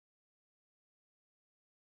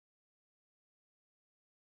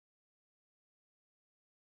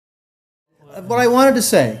what I wanted to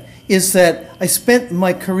say is that I spent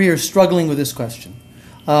my career struggling with this question.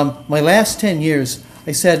 My last 10 years,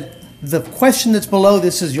 I said, the question that's below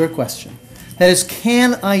this is your question. That is,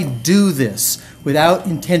 can I do this without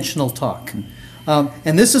intentional talk?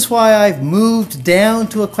 And this is why I've moved down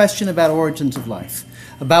to a question about origins of life.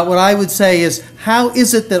 About what I would say is, how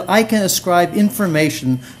is it that I can ascribe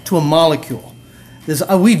information to a molecule?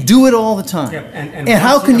 We do it all the time. Yeah, and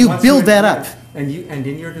how can you build that up? And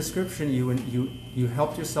in your description, you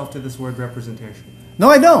helped yourself to this word representation. No,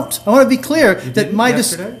 I don't. I want to be clear that my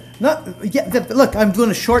look, I'm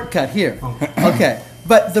doing a shortcut here. Okay,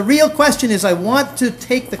 but the real question is, I want to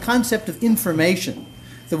take the concept of information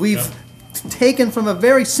that we've taken from a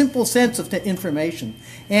very simple sense of information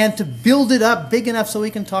and to build it up big enough so we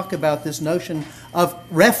can talk about this notion of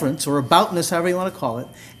reference or aboutness, however you want to call it,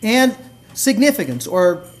 and significance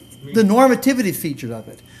or the normativity feature of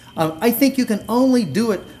it. I think you can only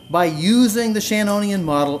do it by using the Shannonian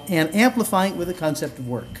model and amplifying it with the concept of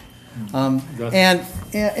work. And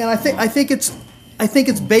I think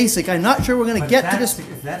it's basic. I'm not sure we're going to get to this.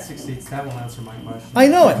 If that succeeds, that will answer my question. I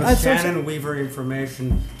know it. With Shannon-Weaver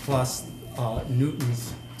information plus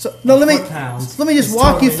Newton's. So no, let me just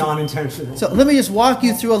walk you through. Non-intentional. So let me just walk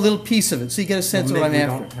you through a little piece of it, so you get a sense of what I'm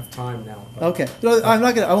after. We don't have time now. Okay, no, I'm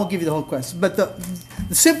not gonna. I won't give you the whole question. But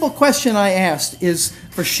the simple question I asked is,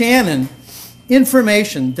 for Shannon,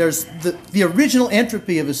 information. There's the original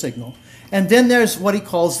entropy of a signal, and then there's what he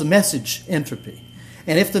calls the message entropy.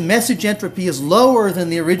 And if the message entropy is lower than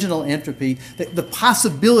the original entropy, the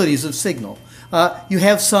possibilities of signal, you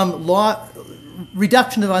have some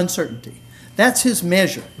reduction of uncertainty. That's his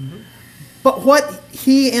measure. Mm-hmm. But what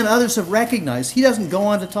he and others have recognized, he doesn't go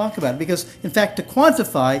on to talk about it because, in fact, to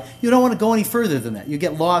quantify, you don't want to go any further than that. You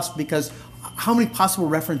get lost because how many possible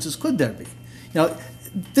references could there be?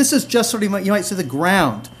 This is just sort of, you might say, the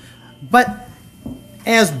ground. But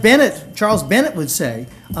as Charles Bennett would say,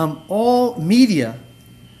 all media,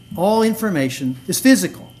 all information is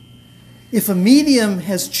physical. If a medium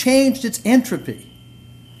has changed its entropy,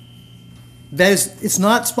 that is, it's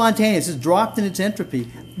not spontaneous, it's dropped in its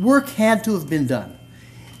entropy, work had to have been done.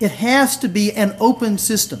 It has to be an open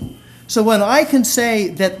system. So when I can say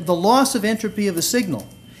that the loss of entropy of a signal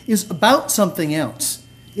is about something else,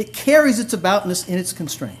 it carries its aboutness in its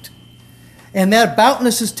constraint. And that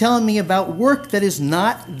aboutness is telling me about work that is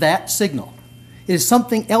not that signal. It is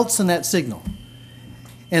something else in that signal.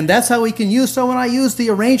 And that's how we can use, so when I use the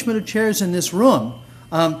arrangement of chairs in this room,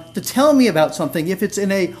 to tell me about something, if it's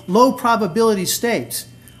in a low probability state,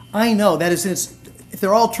 I know, that is, if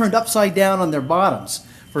they're all turned upside down on their bottoms,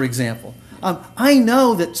 for example, I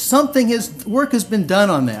know that work has been done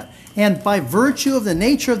on that. And by virtue of the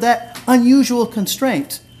nature of that unusual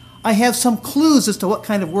constraint, I have some clues as to what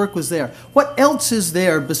kind of work was there. What else is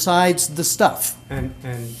there besides the stuff? And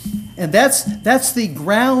that's the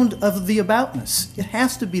ground of the aboutness. It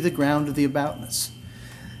has to be the ground of the aboutness.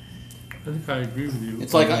 I think I agree with you.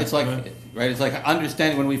 It's like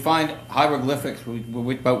understanding when we find hieroglyphics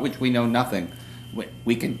about which we know nothing,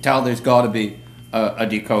 we can tell there's got to be a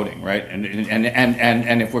decoding, right?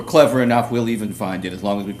 And if we're clever enough, we'll even find it as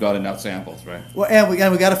long as we've got enough samples, right? Well,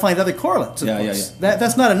 and we got to find other correlates. Of course.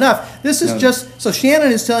 That's not enough. This is just so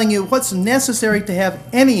Shannon is telling you what's necessary to have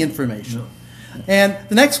any information. No. And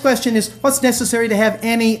the next question is what's necessary to have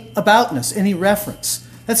any aboutness, any reference.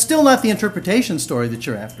 That's still not the interpretation story that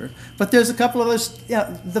you're after, but there's a couple of others.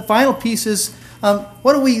 The final piece is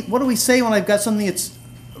what do we say when I've got something that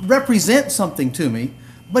represents something to me,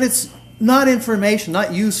 but it's not information,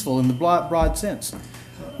 not useful in the broad sense.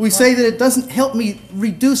 We say that it doesn't help me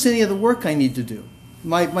reduce any of the work I need to do.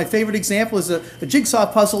 My favorite example is a jigsaw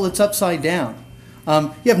puzzle that's upside down.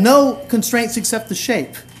 You have no constraints except the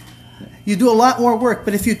shape. You do a lot more work,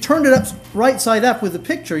 but if you turned it up right side up with the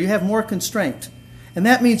picture, you have more constraint. And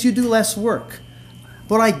that means you do less work.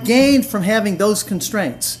 What I gained from having those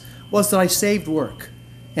constraints was that I saved work.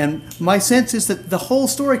 And my sense is that the whole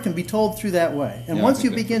story can be told through that way. And once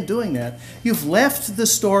you begin doing that, you've left the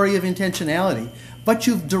story of intentionality, but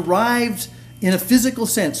you've derived, in a physical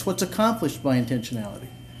sense, what's accomplished by intentionality.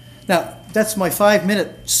 Now, that's my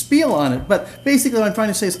 5-minute spiel on it, but basically what I'm trying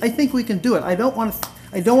to say is I think we can do it. I don't want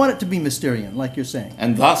it to be Mysterian, like you're saying.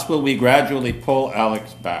 And thus will we gradually pull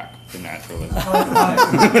Alex back to naturalism.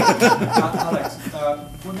 Alex,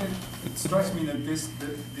 it strikes me that this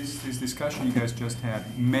discussion you guys just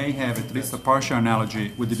had may have at least a partial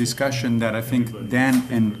analogy with the discussion that I think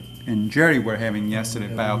Dan and Jerry were having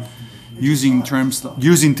yesterday about using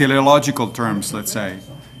teleological terms, let's say,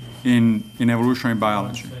 in evolutionary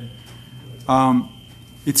biology.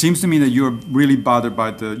 It seems to me that you're really bothered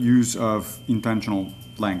by the use of intentional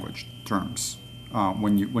language terms.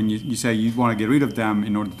 When you say you want to get rid of them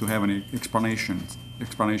in order to have an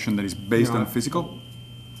explanation that is based on physical.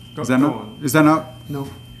 Is that not No.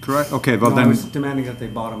 correct? Okay, well No, then. I was demanding that they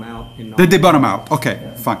bottom out. In They bottom out.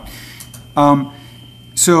 Okay, fine.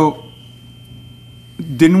 So,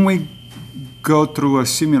 didn't we go through a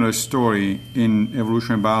similar story in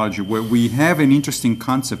evolutionary biology where we have an interesting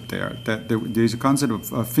concept there, that there is a concept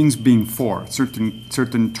of things being for,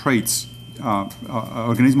 certain traits,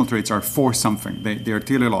 organismal traits are for something, they are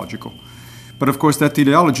teleological. But of course that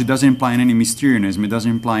teleology doesn't imply any Mysterianism, it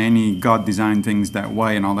doesn't imply any God designed things that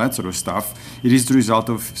way and all that sort of stuff. It is the result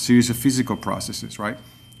of a series of physical processes, right?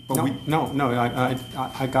 But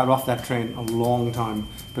I got off that train a long time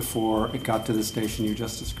before it got to the station you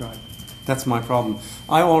just described. That's my problem.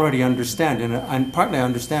 I already understand, and partly I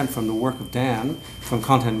understand from the work of Dan, from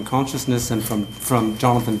Content and Consciousness, and from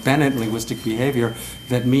Jonathan Dennett, Linguistic Behavior,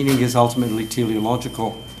 that meaning is ultimately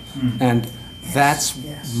teleological. And that's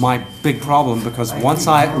my big problem, because once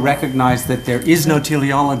I recognize that there is no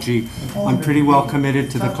teleology, I'm pretty well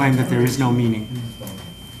committed to the claim that there is no meaning.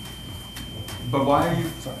 But why are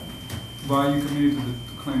you committed to the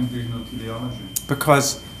claim there is no teleology?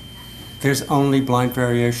 Because there's only blind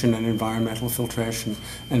variation and environmental filtration.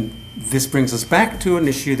 And this brings us back to an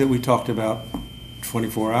issue that we talked about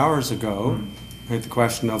 24 hours ago, right? The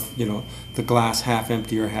question of, the glass half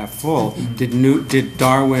empty or half full. Did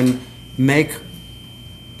Darwin make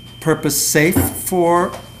purpose safe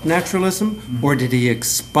for naturalism, or did he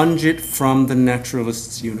expunge it from the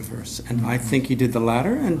naturalist's universe? And I think he did the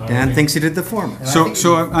latter, and Dan thinks he did the former.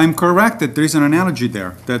 So I'm correct that there is an analogy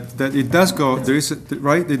there, that it does go,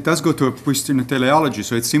 it does go to a question of teleology,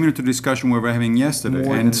 so it's similar to the discussion we were having yesterday,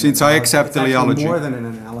 and since I accept teleology. More than an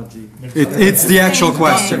analogy. It's the actual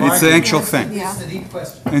question, it's the actual thing. It's the deep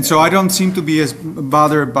question. And so I don't seem to be as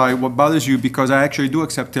bothered by what bothers you, because I actually do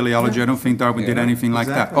accept teleology. I don't think Darwin did anything like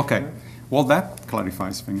that. Exactly. Okay. Well, that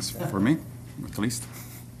clarifies things for me, at least.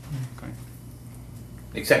 Okay.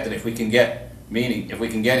 Except that if we can get meaning, if we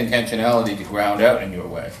can get intentionality to ground out in your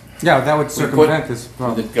way. Yeah, that would circumvent this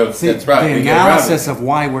problem. That's right. The analysis of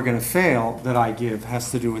why we're going to fail that I give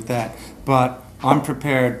has to do with that. But I'm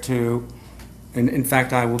prepared to, and in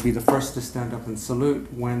fact, I will be the first to stand up and salute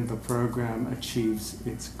when the program achieves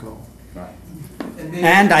its goal. Right.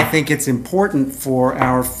 And I think it's important for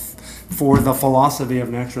the philosophy of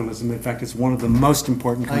naturalism. In fact, it's one of the most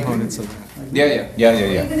important components of that.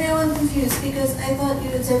 Yeah. But now I'm confused, because I thought you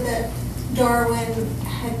had said that Darwin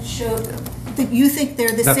had showed that you think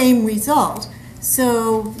they're the same result.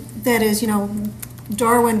 So that is,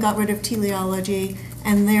 Darwin got rid of teleology,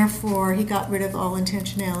 and therefore he got rid of all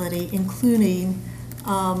intentionality, including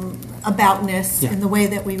aboutness in the way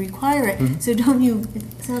that we require it. So don't you? It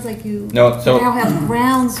sounds like you now have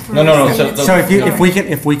grounds for. So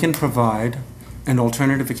if we can provide an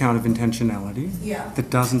alternative account of intentionality that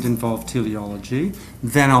doesn't involve teleology,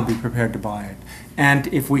 then I'll be prepared to buy it. And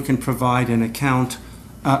if we can provide an account,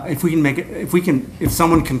 if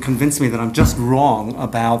someone can convince me that I'm just wrong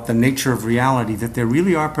about the nature of reality, that there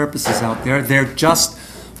really are purposes out there, they're just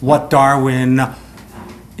what Darwin,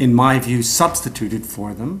 in my view, substituted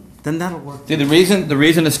for them, then that'll work. See, the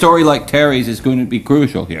reason a story like Terry's is going to be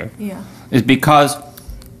crucial here is because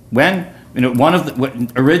when one of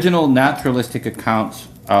the original naturalistic accounts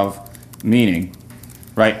of meaning,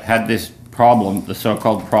 right, had this problem, the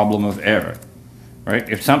so-called problem of error, right?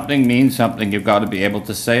 If something means something, you've got to be able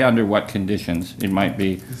to say under what conditions it might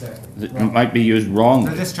be it might be used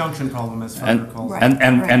wrongly. The disjunction problem, as Flangan calls it.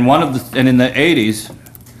 And in the 80s,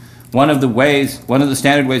 one of the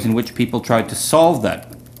standard ways in which people tried to solve that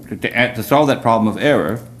problem of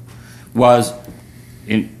error was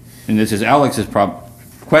and this is Alex's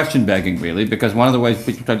question begging, really, because one of the ways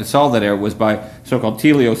people tried to solve that error was by so-called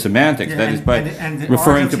teleosemantics, that is by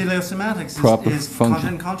referring to teleosemantics proper is function.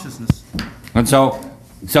 content consciousness. And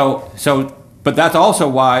but that's also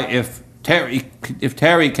why if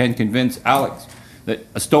Terry can convince Alex that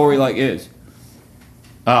a story like his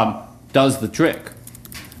does the trick,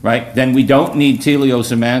 right, then we don't need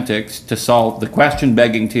teleosemantics to solve the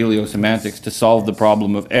question-begging teleosemantics to solve the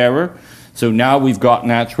problem of error. So now we've got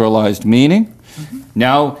naturalized meaning.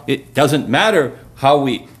 Now it doesn't matter how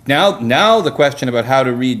we now the question about how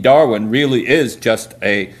to read Darwin really is just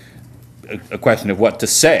a question of what to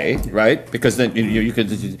say, right? Because then you could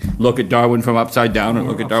look at Darwin from upside down or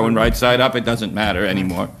look at Darwin right side up. It doesn't matter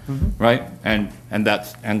anymore, right? And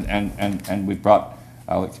we brought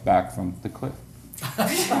Alex back from the cliff.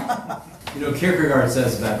 Kierkegaard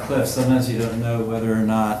says about cliffs, sometimes you don't know whether or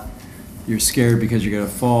not you're scared because you're going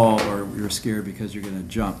to fall, or you're scared because you're going to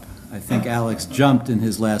jump. I think Alex jumped in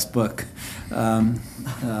his last book. But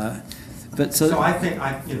so I think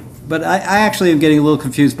But I actually am getting a little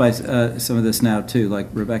confused by some of this now too, like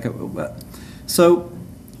Rebecca. So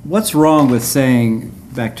what's wrong with saying,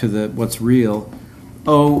 back to the what's real,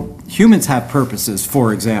 oh, humans have purposes,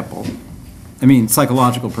 for example. I mean,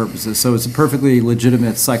 psychological purposes. So it's a perfectly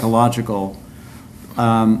legitimate psychological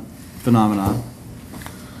phenomenon.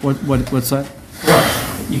 What's that?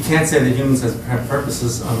 you can't say that humans have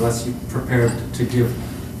purposes unless you're prepared to give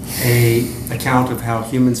a account of how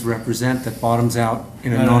humans represent that bottoms out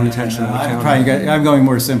in a non-intentional account. I'm going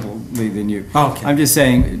more simply than you. Okay. I'm just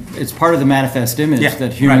saying it's part of the manifest image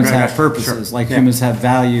that humans have purposes, sure. like humans have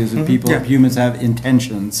values and people, Yeah. humans have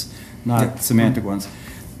intentions, not semantic ones.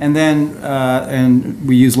 And then, and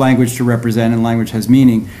we use language to represent, and language has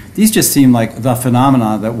meaning. These just seem like the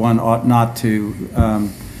phenomena that one ought not to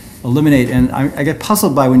eliminate. And I get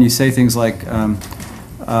puzzled by when you say things like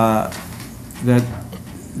that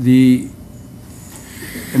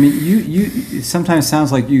I mean, it sometimes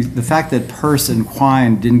sounds like the fact that Peirce and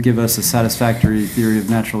Coyne didn't give us a satisfactory theory of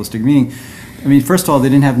naturalistic meaning. I mean, first of all, they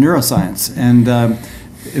didn't have neuroscience, and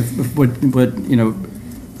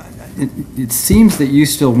it seems that you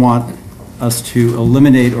still want us to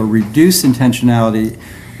eliminate or reduce intentionality,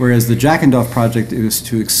 whereas the Jackendorf project is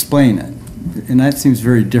to explain it, and that seems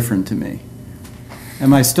very different to me.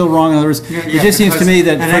 Am I still wrong? In other words, it just seems to me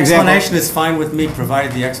that, an for example, explanation is fine with me,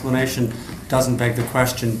 provided the explanation doesn't beg the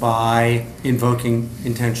question by invoking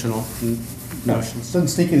intentional notions. Doesn't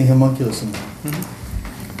sneak any homunculus in there.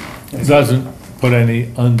 It doesn't put any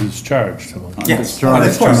undischarged homunculus. Yes,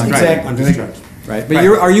 Of course, exactly. undischarged. right? But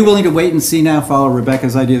are you willing to wait and see now, follow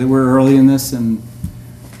Rebecca's idea that we're early in this, and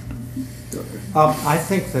I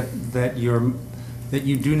think that you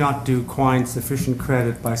do not do Quine sufficient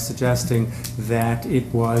credit by suggesting that it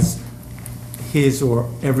was his or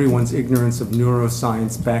everyone's ignorance of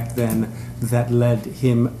neuroscience back then that led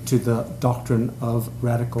him to the doctrine of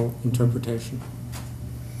radical interpretation.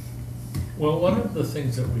 Well, one of the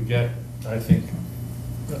things that we get, I think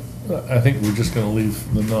we're just going to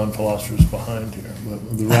leave the non-philosophers behind here.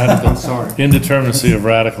 The radical indeterminacy of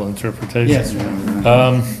radical interpretation. Yes.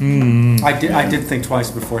 I did think twice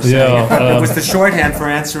before saying it. It was the shorthand for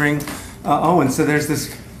answering Owen. So there's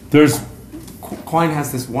Quine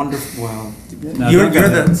has this wonderful. Well, you're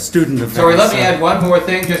the student of that. Sorry, let me add one more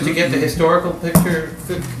thing just to get the historical picture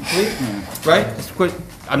complete. Right?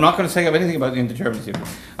 I'm not going to say anything about the indeterminacy.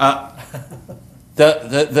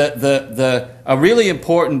 A really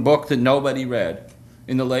important book that nobody read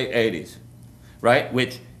in the late 80s, right,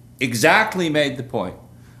 which exactly made the point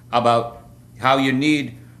about how you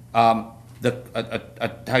need how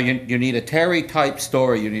you need a Terry type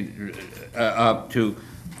story. You need to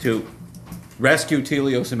rescue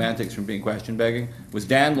teleosemantics from being question begging. Was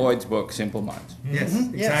Dan Lloyd's book Simple Minds? Yes,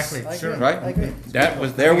 exactly. Yes, Sure. Right? I agree. That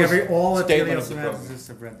was All the statement of the program. teleosemanticists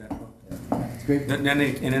have read that book. It's great. In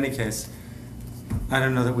any case, I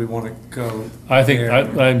don't know that we want to go. I think there.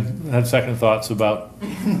 I had second thoughts about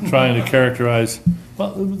trying to characterize.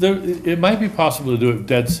 Well, it might be possible to do it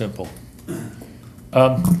dead simple.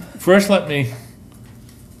 First, let me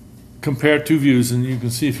compare two views, and you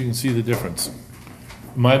can see if you can see the difference.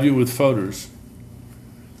 My view with Fodor's.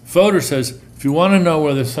 Fodor says, if you want to know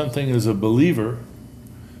whether something is a believer,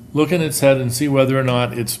 look in its head and see whether or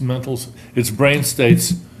not its brain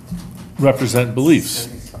states represent beliefs.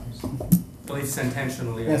 Beliefs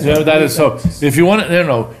intentionally. Yeah, that is so. If you want to,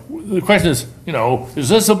 the question is, is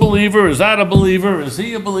this a believer? Is that a believer? Is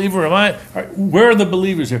he a believer? Where are the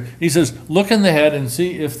believers here? He says, look in the head and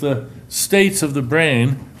see if the states of the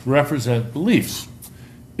brain represent beliefs.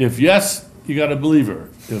 If yes, you got a believer.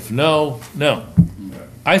 If no, no.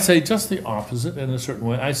 I say just the opposite in a certain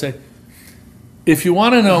way. I say, if you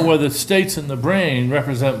want to know whether states in the brain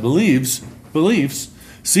represent beliefs,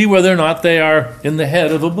 see whether or not they are in the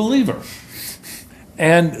head of a believer.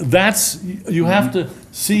 And you have to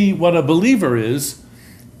see what a believer is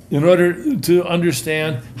in order to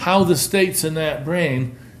understand how the states in that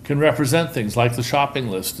brain can represent things like the shopping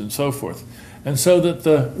list and so forth. And so that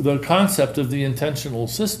the concept of the intentional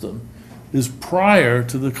system is prior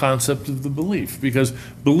to the concept of the belief, because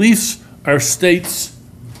beliefs are states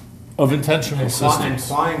of intentional systems.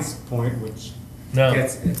 And Quine's point, which No.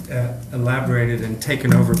 gets elaborated and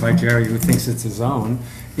taken over by Jerry, who thinks it's his own,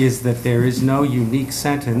 is that there is no unique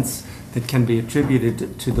sentence that can be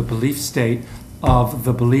attributed to the belief state of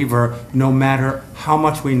the believer, no matter how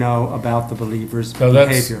much we know about the believer's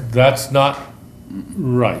behavior. That's not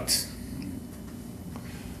right.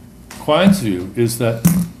 Quine's view is that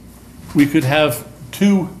we could have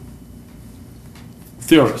two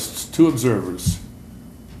theorists, two observers,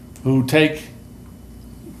 who take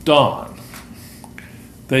dawn.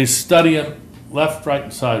 They study him left, right,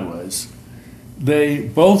 and sideways. They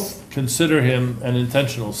both consider him an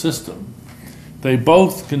intentional system. They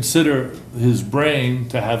both consider his brain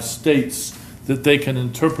to have states that they can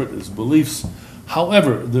interpret as beliefs.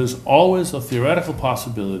 However, there's always a theoretical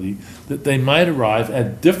possibility that they might arrive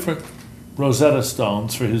at different Rosetta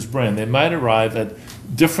Stones for his brain. They might arrive at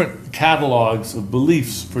different catalogs of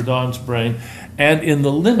beliefs for Don's brain, and in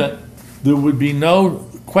the limit, there would be no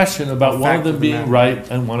question about one of them being right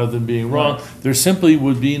and one of them being wrong. There simply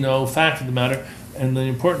would be no fact of the matter, and the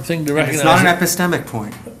important thing to recognize... It's not an epistemic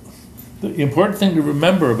point. The important thing to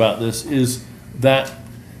remember about this is that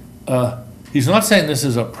he's not saying this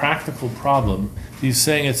is a practical problem. He's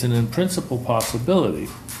saying it's an in-principle possibility.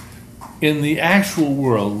 In the actual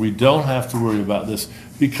world, we don't have to worry about this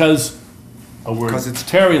because, a word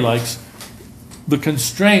Terry likes, the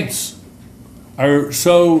constraints are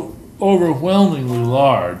so overwhelmingly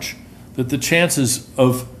large that the chances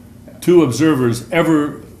of two observers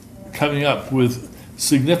ever coming up with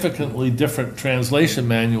significantly different translation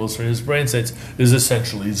manuals for his brain states is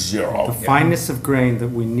essentially zero. The fineness of grain that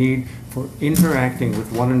we need for interacting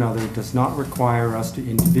with one another does not require us to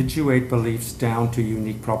individuate beliefs down to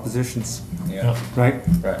unique propositions. Yeah. Right?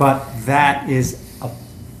 Right. But that is a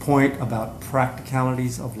point about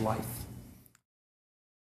practicalities of life.